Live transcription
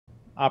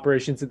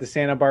Operations at the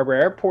Santa Barbara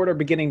Airport are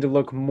beginning to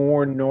look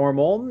more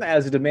normal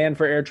as demand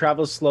for air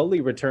travel slowly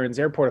returns.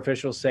 Airport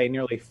officials say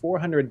nearly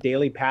 400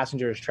 daily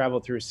passengers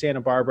traveled through Santa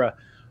Barbara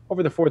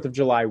over the 4th of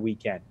July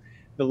weekend.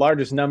 The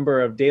largest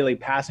number of daily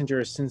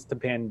passengers since the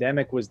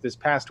pandemic was this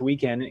past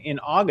weekend. In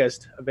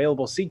August,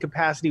 available seat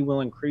capacity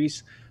will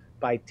increase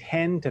by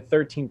 10 to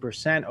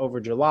 13% over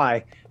July.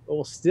 It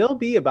will still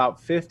be about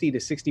 50 to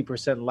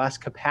 60% less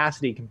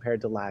capacity compared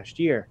to last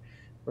year.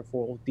 For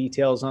full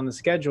details on the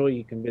schedule,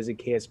 you can visit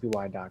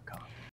ksby.com.